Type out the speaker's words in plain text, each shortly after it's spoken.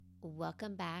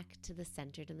Welcome back to the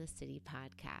Centered in the City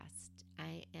podcast.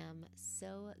 I am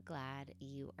so glad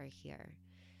you are here.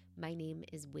 My name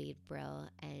is Wade Brill,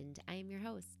 and I am your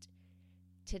host.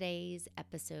 Today's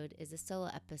episode is a solo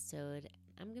episode.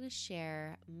 I'm going to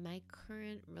share my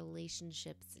current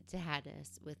relationship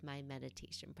status with my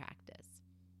meditation practice.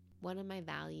 One of my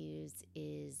values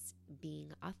is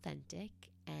being authentic,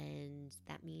 and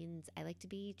that means I like to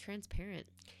be transparent.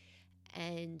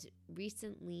 And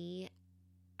recently,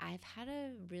 I've had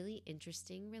a really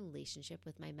interesting relationship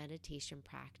with my meditation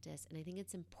practice, and I think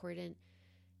it's important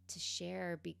to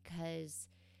share because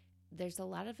there's a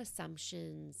lot of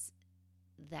assumptions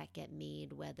that get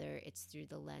made, whether it's through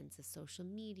the lens of social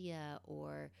media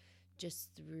or just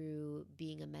through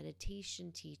being a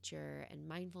meditation teacher and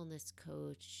mindfulness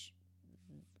coach,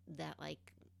 that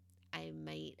I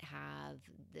might have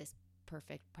this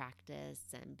perfect practice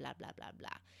and blah, blah, blah, blah.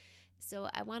 So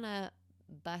I want to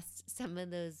bust some of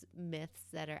those myths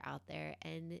that are out there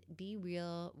and be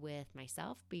real with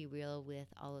myself, be real with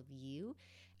all of you.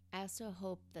 I also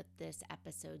hope that this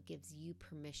episode gives you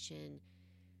permission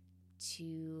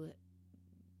to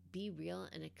be real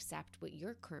and accept what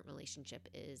your current relationship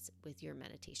is with your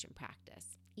meditation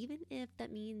practice, even if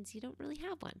that means you don't really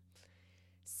have one.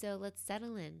 So let's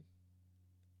settle in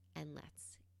and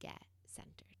let's get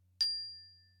centered.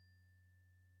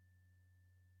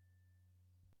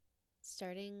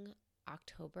 Starting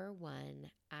October 1,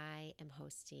 I am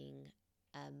hosting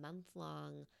a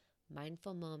month-long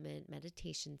mindful moment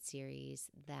meditation series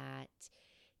that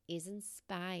is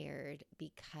inspired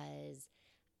because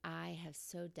I have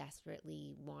so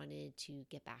desperately wanted to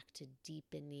get back to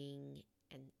deepening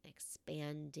and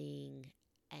expanding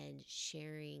and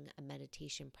sharing a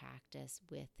meditation practice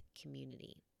with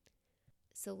community.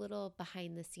 So, little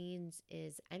behind the scenes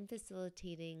is I'm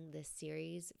facilitating this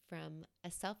series from a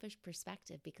selfish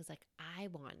perspective because, I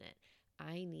want it,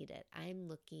 I need it. I'm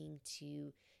looking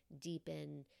to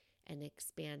deepen and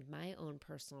expand my own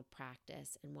personal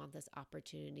practice and want this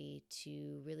opportunity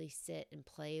to really sit and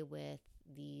play with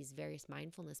these various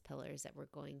mindfulness pillars that we're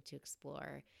going to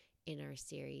explore in our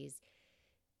series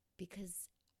because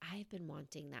I've been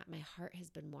wanting that. My heart has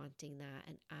been wanting that,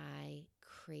 and I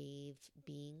crave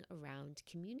being around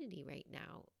community right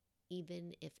now.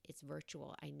 Even if it's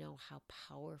virtual, I know how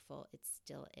powerful it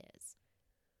still is.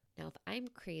 Now, if I'm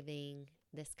craving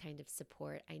this kind of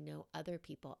support, I know other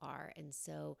people are. And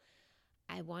so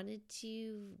I wanted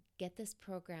to get this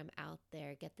program out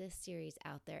there, get this series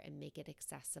out there, and make it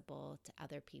accessible to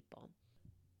other people.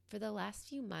 For the last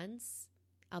few months,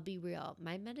 I'll be real,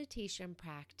 my meditation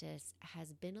practice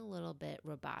has been a little bit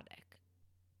robotic.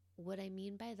 What I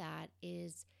mean by that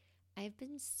is I've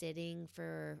been sitting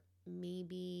for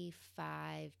maybe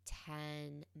 5,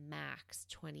 10, max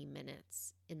 20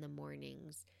 minutes in the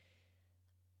mornings,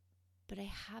 but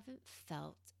I haven't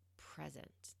felt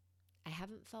present. I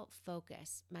haven't felt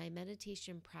focused. My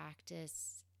meditation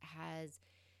practice has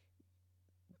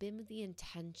been with the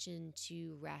intention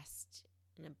to rest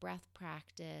in a breath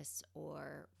practice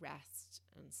or rest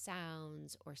on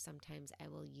sounds, or sometimes I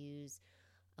will use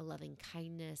a loving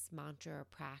kindness mantra or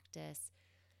practice.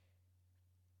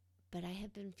 But I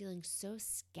have been feeling so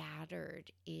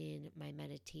scattered in my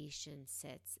meditation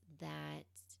sits that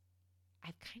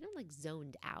I've kind of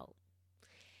zoned out,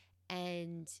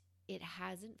 and it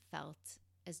hasn't felt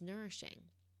as nourishing.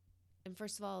 And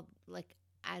first of all,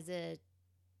 as a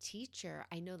teacher,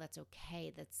 I know that's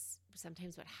okay. That's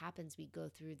sometimes what happens. We go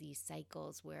through these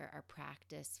cycles where our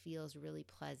practice feels really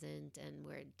pleasant and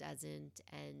where it doesn't.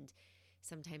 And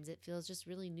sometimes it feels just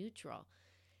really neutral.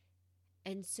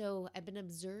 And so I've been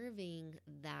observing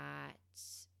that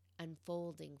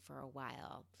unfolding for a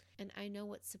while. And I know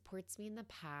what supports me in the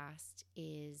past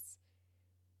is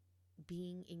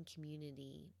being in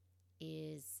community,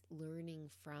 is learning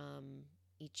from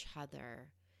each other,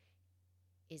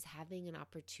 is having an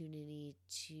opportunity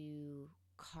to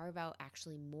carve out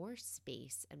actually more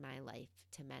space in my life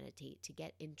to meditate, to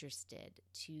get interested,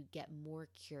 to get more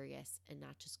curious and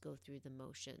not just go through the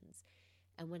motions.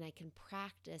 And when I can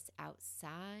practice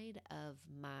outside of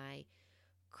my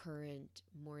current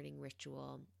morning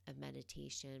ritual of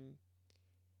meditation,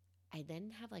 I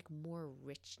then have more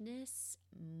richness,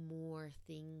 more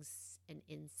things and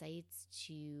insights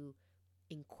to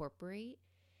incorporate,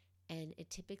 and it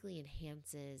typically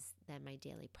enhances then my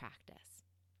daily practice.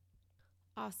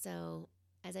 Also,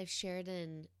 as I've shared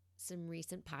in some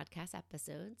recent podcast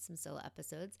episodes, some solo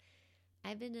episodes,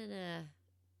 I've been in a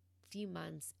few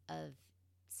months of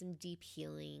some deep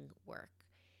healing work.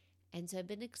 And so I've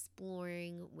been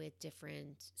exploring with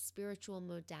different spiritual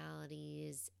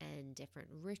modalities and different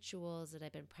rituals that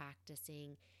I've been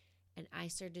practicing. And I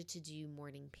started to do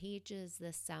morning pages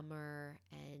this summer,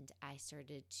 and I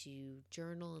started to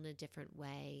journal in a different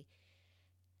way.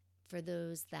 For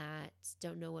those that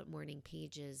don't know what morning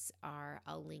pages are,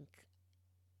 I'll link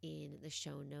in the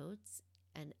show notes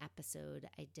an episode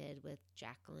I did with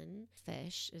Jacqueline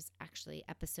Fish. Is actually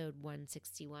episode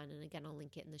 161. And again, I'll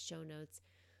link it in the show notes,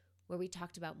 where we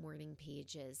talked about morning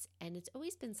pages. And it's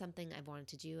always been something I've wanted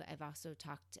to do. I've also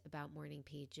talked about morning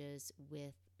pages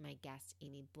with my guest,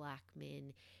 Amy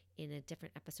Blackman, in a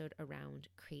different episode around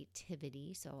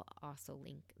creativity. So I'll also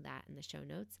link that in the show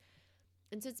notes.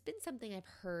 And so it's been something I've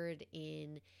heard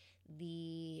in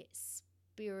the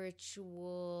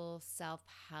spiritual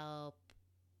self-help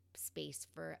space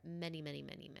for many, many,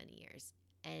 many, many years.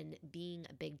 And being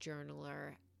a big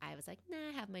journaler, I was like, nah,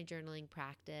 I have my journaling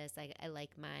practice. I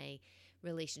like my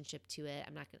relationship to it.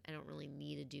 I don't really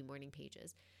need to do morning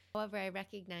pages. However, I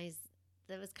recognize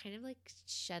that was kind of like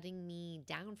shutting me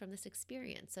down from this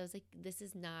experience. So I was like, this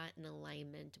is not in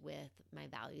alignment with my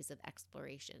values of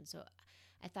exploration. So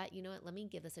I thought, you know what, let me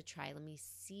give this a try. Let me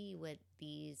see what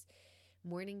these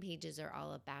morning pages are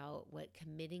all about, what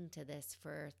committing to this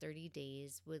for 30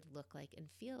 days would look like and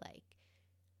feel like.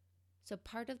 So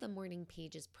part of the morning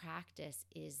pages practice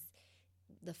is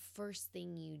the first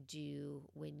thing you do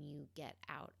when you get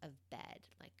out of bed.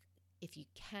 Like, if you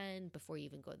can, before you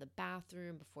even go to the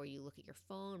bathroom, before you look at your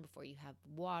phone, before you have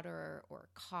water or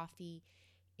coffee,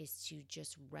 is to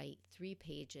just write 3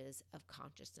 pages of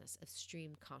consciousness, of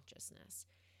stream consciousness.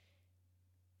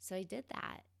 So I did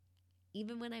that.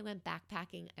 Even when I went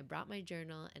backpacking, I brought my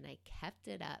journal and I kept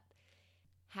it up.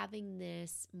 Having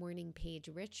this morning page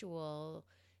ritual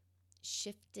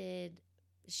shifted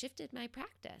my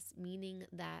practice, meaning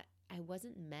that I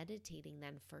wasn't meditating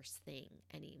then first thing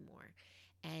anymore.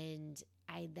 And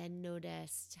I then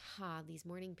noticed, these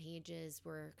morning pages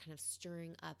were kind of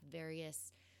stirring up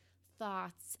various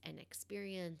thoughts and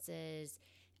experiences.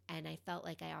 And I felt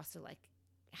like I also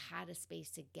had a space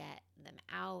to get them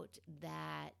out,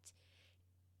 that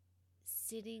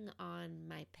sitting on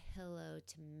my pillow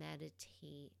to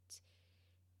meditate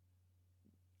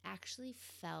actually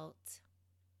felt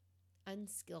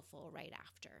unskillful right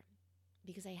after,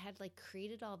 because I had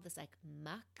created all of this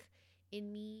muck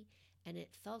in me, and it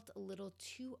felt a little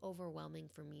too overwhelming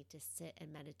for me to sit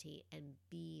and meditate and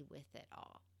be with it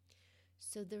all.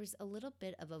 So there's a little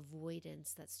bit of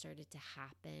avoidance that started to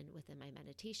happen within my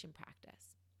meditation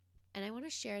practice. And I want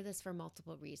to share this for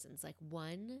multiple reasons.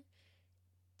 One,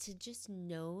 to just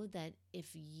know that if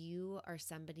you are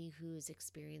somebody who's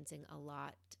experiencing a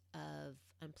lot of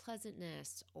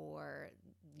unpleasantness, or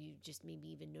you just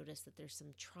maybe even notice that there's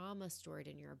some trauma stored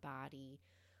in your body,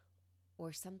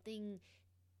 or something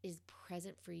is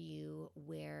present for you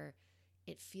where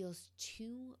it feels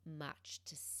too much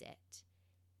to sit,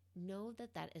 know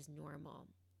that that is normal.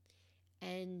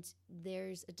 And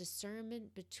there's a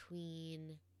discernment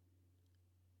between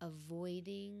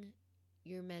avoiding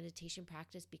your meditation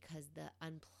practice because the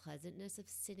unpleasantness of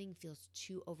sitting feels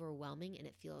too overwhelming and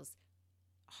it feels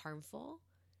harmful.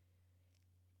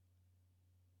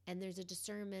 And there's a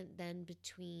discernment then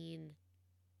between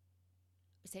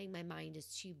saying my mind is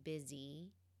too busy,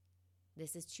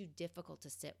 this is too difficult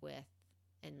to sit with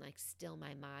and still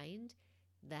my mind,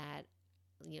 that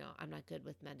I'm not good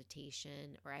with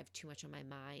meditation, or I have too much on my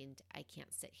mind, I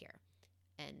can't sit here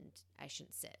and I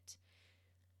shouldn't sit.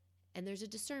 And there's a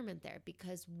discernment there,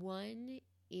 because one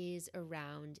is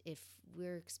around if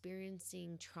we're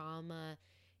experiencing trauma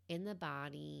in the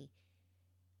body,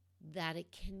 that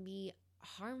it can be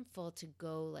harmful to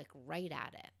go right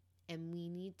at it. And we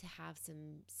need to have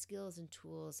some skills and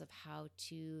tools of how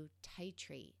to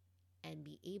titrate and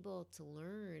be able to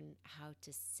learn how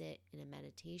to sit in a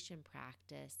meditation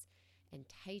practice and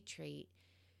titrate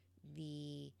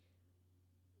the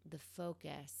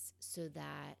focus so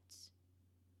that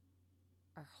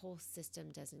our whole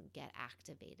system doesn't get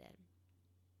activated.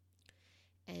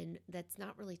 And that's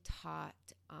not really taught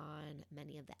on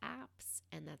many of the apps,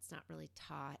 and that's not really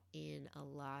taught in a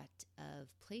lot of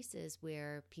places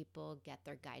where people get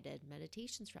their guided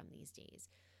meditations from these days.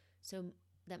 So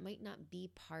that might not be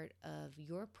part of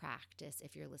your practice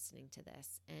if you're listening to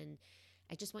this. And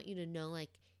I just want you to know,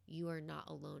 you are not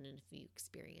alone if you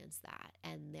experience that.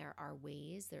 And there are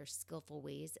skillful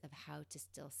ways of how to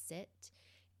still sit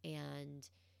and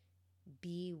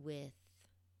be with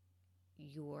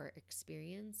your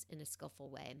experience in a skillful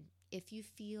way. If you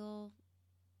feel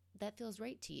that feels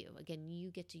right to you, again, you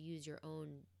get to use your own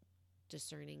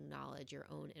discerning knowledge, your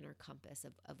own inner compass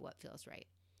of what feels right.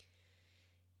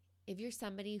 If you're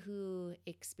somebody who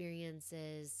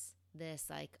experiences this,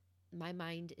 my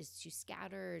mind is too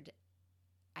scattered,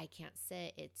 I can't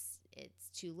sit, it's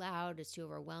too loud, it's too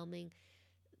overwhelming.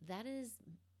 That is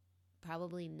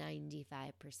probably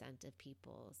 95% of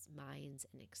people's minds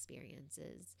and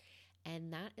experiences.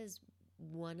 And that is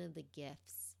one of the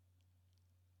gifts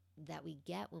that we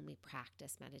get when we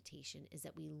practice meditation, is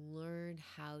that we learn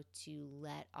how to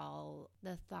let all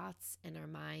the thoughts in our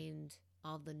mind,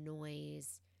 all the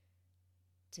noise,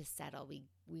 to settle.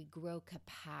 We grow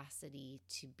capacity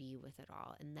to be with it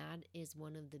all. And that is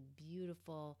one of the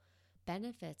beautiful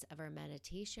benefits of our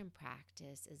meditation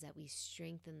practice, is that we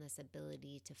strengthen this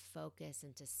ability to focus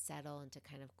and to settle and to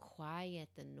kind of quiet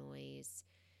the noise,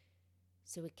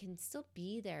 so it can still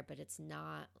be there, but it's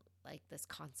not like this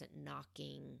constant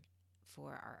knocking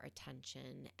for our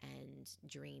attention and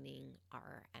draining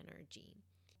our energy.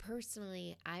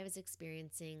 Personally, I was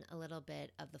experiencing a little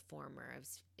bit of the former. I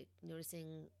was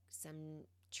noticing some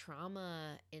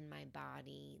trauma in my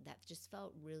body that just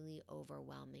felt really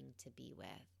overwhelming to be with.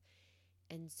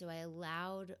 And so I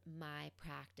allowed my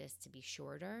practice to be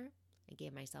shorter. I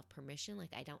gave myself permission,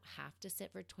 like I don't have to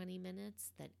sit for 20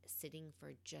 minutes, that sitting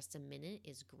for just a minute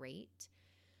is great.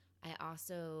 I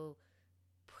also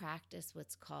practice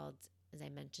what's called, as I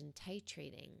mentioned,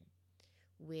 titrating,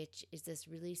 which is this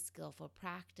really skillful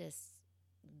practice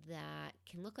that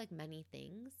can look like many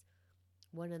things.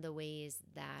 One of the ways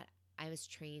that I was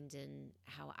trained in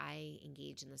how I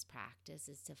engage in this practice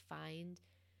is to find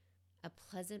a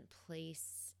pleasant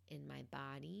place in my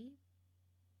body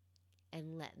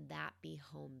and let that be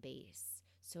home base.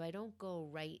 So I don't go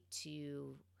right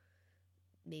to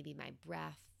maybe my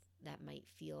breath that might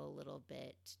feel a little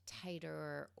bit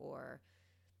tighter or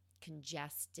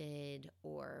congested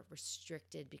or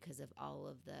restricted because of all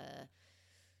of the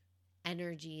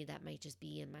energy that might just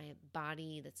be in my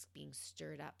body that's being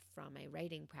stirred up from my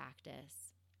writing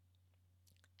practice.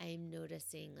 I'm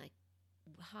noticing like,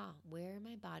 where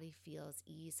my body feels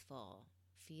easeful,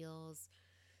 feels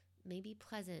maybe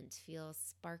pleasant, feels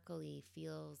sparkly,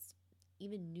 feels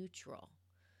even neutral,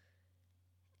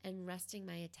 and resting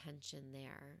my attention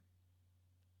there.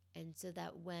 And so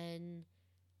that when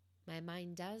my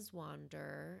mind does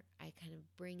wander, I kind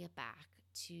of bring it back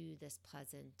to this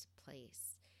pleasant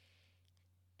place.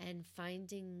 And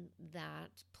finding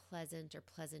that pleasant or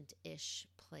pleasant-ish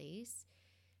place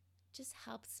just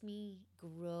helps me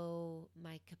grow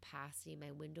my capacity,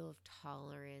 my window of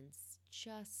tolerance,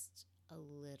 just a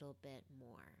little bit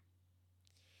more.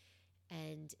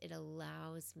 And it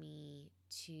allows me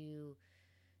to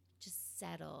just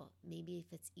settle, maybe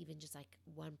if it's even just like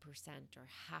 1% or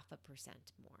 0.5%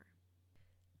 more.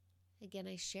 Again,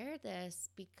 I share this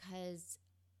because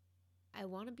I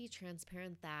want to be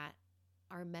transparent that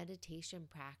our meditation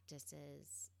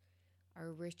practices,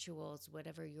 our rituals,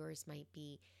 whatever yours might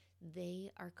be, they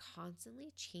are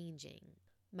constantly changing.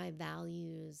 My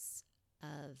values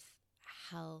of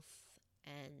health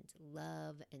and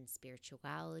love and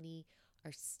spirituality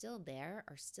are still there,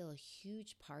 are still a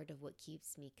huge part of what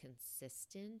keeps me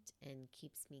consistent and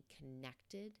keeps me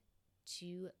connected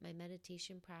to my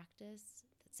meditation practice,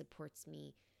 that supports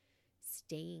me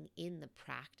staying in the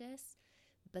practice.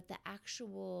 But the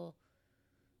actual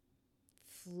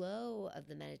flow of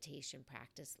the meditation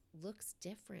practice looks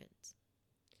different.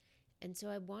 And so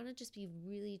I want to just be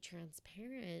really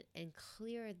transparent and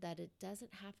clear that it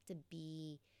doesn't have to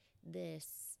be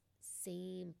this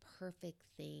same perfect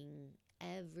thing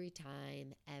every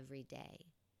time, every day.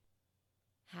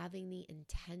 Having the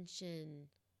intention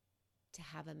to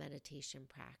have a meditation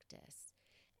practice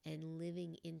and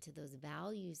living into those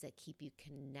values that keep you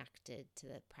connected to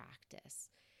the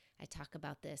practice. I talk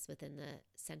about this within the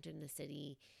Center in the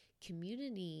City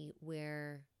community,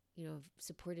 where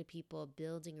supported people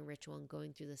building a ritual and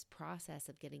going through this process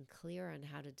of getting clear on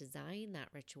how to design that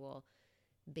ritual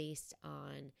based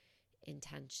on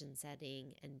intention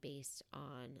setting and based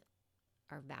on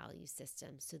our value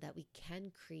system, so that we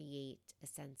can create a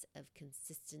sense of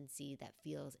consistency that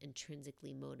feels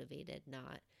intrinsically motivated,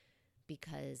 not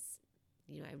because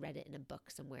I read it in a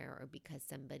book somewhere or because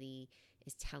somebody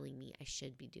is telling me I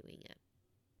should be doing it.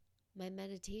 My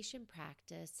meditation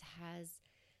practice has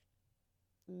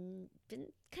been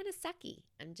kind of sucky,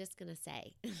 I'm just gonna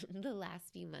say, the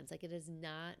last few months. Like, it has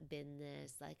not been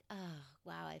this like, oh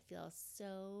wow, I feel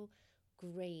so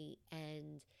great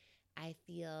and I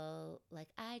feel like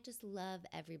I just love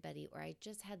everybody, or I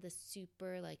just had this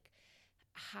super like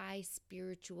high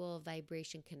spiritual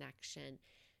vibration connection.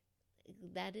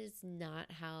 That is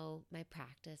not how my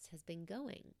practice has been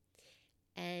going.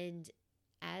 And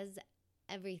as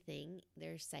everything,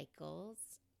 there's cycles.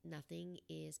 Nothing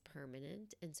is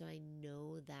permanent. And so I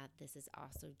know that this is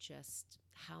also just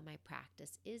how my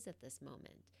practice is at this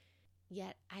moment.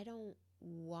 Yet I don't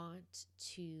want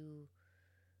to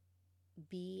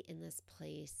be in this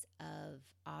place of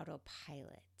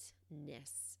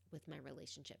autopilotness with my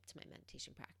relationship to my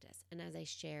meditation practice. And as I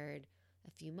shared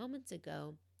a few moments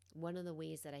ago, one of the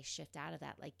ways that I shift out of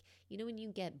that, like, when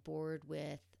you get bored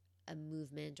with a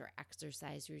movement or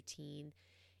exercise routine,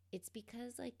 it's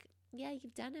because, like, yeah,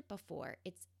 you've done it before.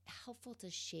 It's helpful to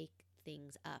shake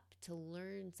things up, to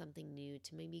learn something new,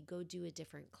 to maybe go do a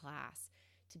different class,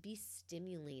 to be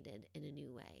stimulated in a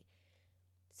new way.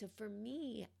 So for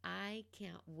me, I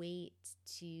can't wait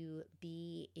to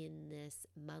be in this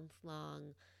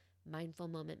month-long mindful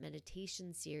moment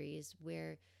meditation series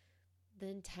where the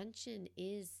intention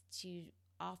is to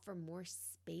offer more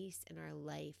space in our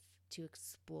life to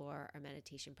explore our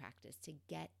meditation practice, to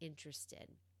get interested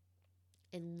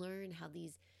and learn how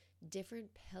these different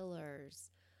pillars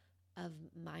of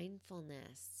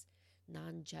mindfulness,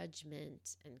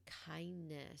 non-judgment and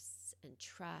kindness and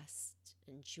trust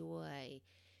and joy,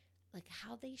 like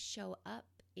how they show up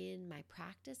in my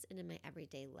practice and in my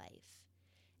everyday life,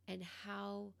 and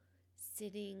how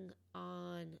sitting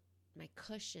on my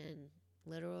cushion,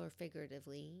 literal or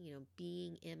figuratively,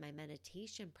 being in my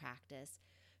meditation practice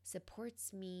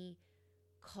supports me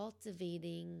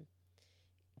cultivating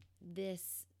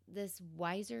this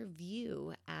wiser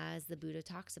view, as the Buddha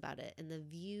talks about it. And the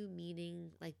view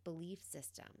meaning like belief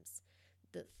systems,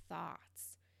 the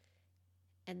thoughts.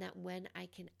 And that when I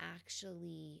can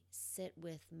actually sit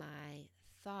with my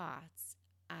thoughts,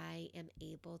 I am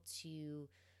able to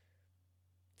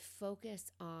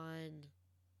focus on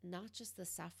not just the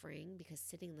suffering, because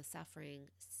sitting in the suffering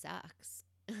sucks,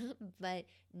 but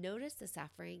notice the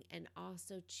suffering and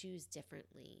also choose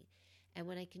differently. And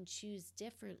when I can choose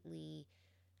differently,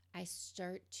 I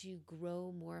start to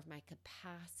grow more of my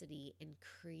capacity and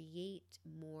create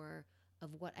more of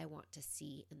what I want to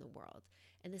see in the world.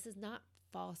 And this is not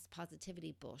false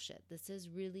positivity bullshit. This is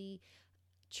really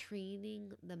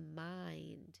training the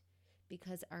mind,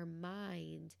 because our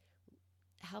mind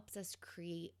helps us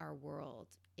create our world.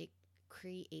 It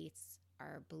creates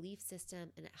our belief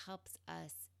system, and it helps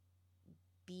us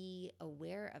be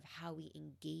aware of how we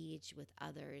engage with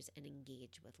others and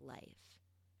engage with life.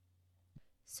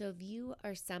 So if you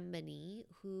are somebody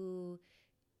who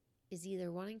is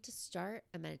either wanting to start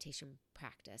a meditation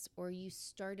practice, or you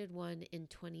started one in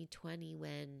 2020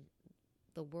 when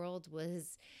the world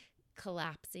was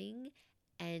collapsing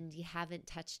and you haven't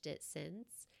touched it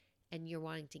since, and you're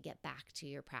wanting to get back to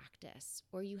your practice,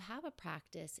 or you have a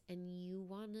practice and you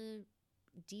want to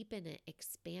deepen it,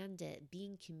 expand it, be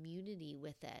in community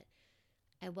with it,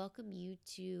 I welcome you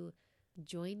to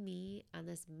join me on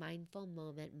this Mindful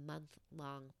Moment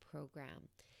month-long program.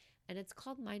 And it's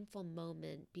called Mindful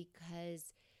Moment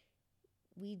because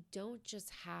we don't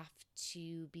just have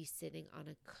to be sitting on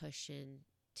a cushion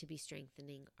to be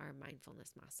strengthening our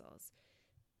mindfulness muscles.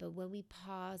 But when we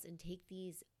pause and take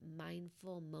these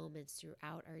mindful moments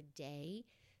throughout our day,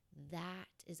 that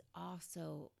is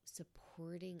also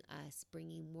supporting us,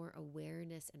 bringing more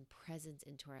awareness and presence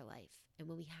into our life. And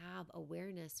when we have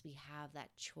awareness, we have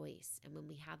that choice. And when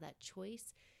we have that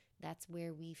choice, that's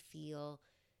where we feel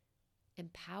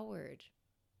empowered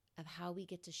of how we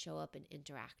get to show up and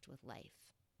interact with life.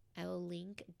 I will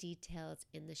link details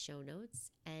in the show notes.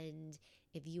 And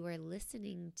if you are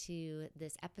listening to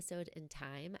this episode in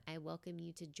time, I welcome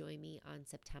you to join me on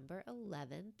September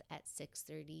 11th at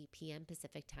 6:30 p.m.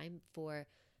 Pacific time for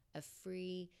a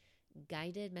free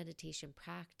guided meditation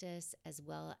practice, as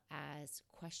well as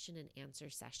question and answer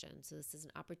session. So this is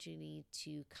an opportunity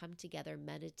to come together,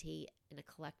 meditate in a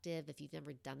collective. If you've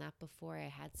never done that before, I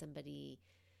had somebody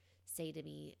say to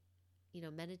me,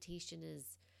 meditation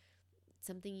is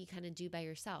something you kind of do by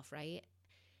yourself, right?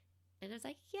 And I was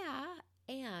like, yeah.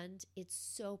 And it's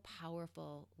so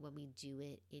powerful when we do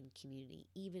it in community,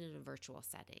 even in a virtual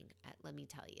setting. Let me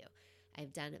tell you,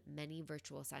 I've done many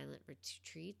virtual silent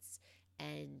retreats,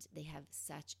 and they have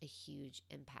such a huge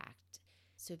impact.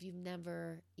 So if you've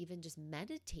never even just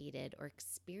meditated or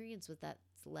experienced what that's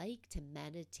like to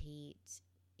meditate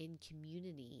in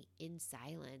community, in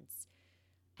silence,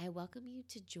 I welcome you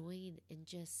to join and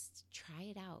just try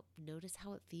it out. Notice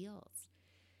how it feels.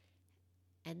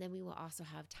 And then we will also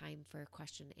have time for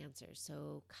question and answers.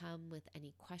 So come with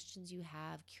any questions you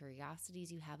have,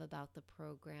 curiosities you have about the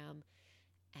program.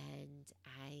 And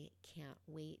I can't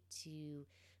wait to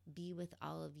be with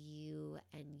all of you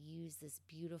and use this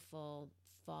beautiful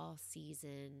fall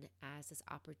season as this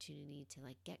opportunity to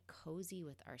get cozy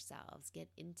with ourselves, get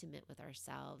intimate with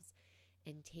ourselves,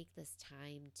 and take this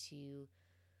time to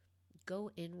go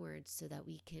inward so that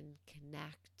we can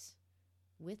connect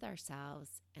with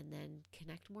ourselves, and then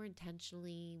connect more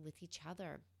intentionally with each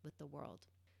other, with the world.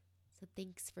 So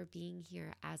thanks for being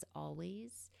here as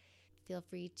always. Feel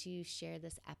free to share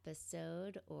this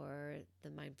episode or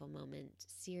the Mindful Moment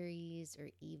series or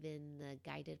even the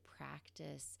guided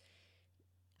practice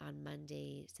on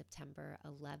Monday, September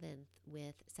 11th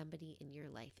with somebody in your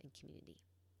life and community.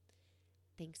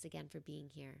 Thanks again for being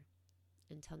here.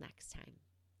 Until next time,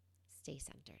 stay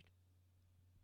centered.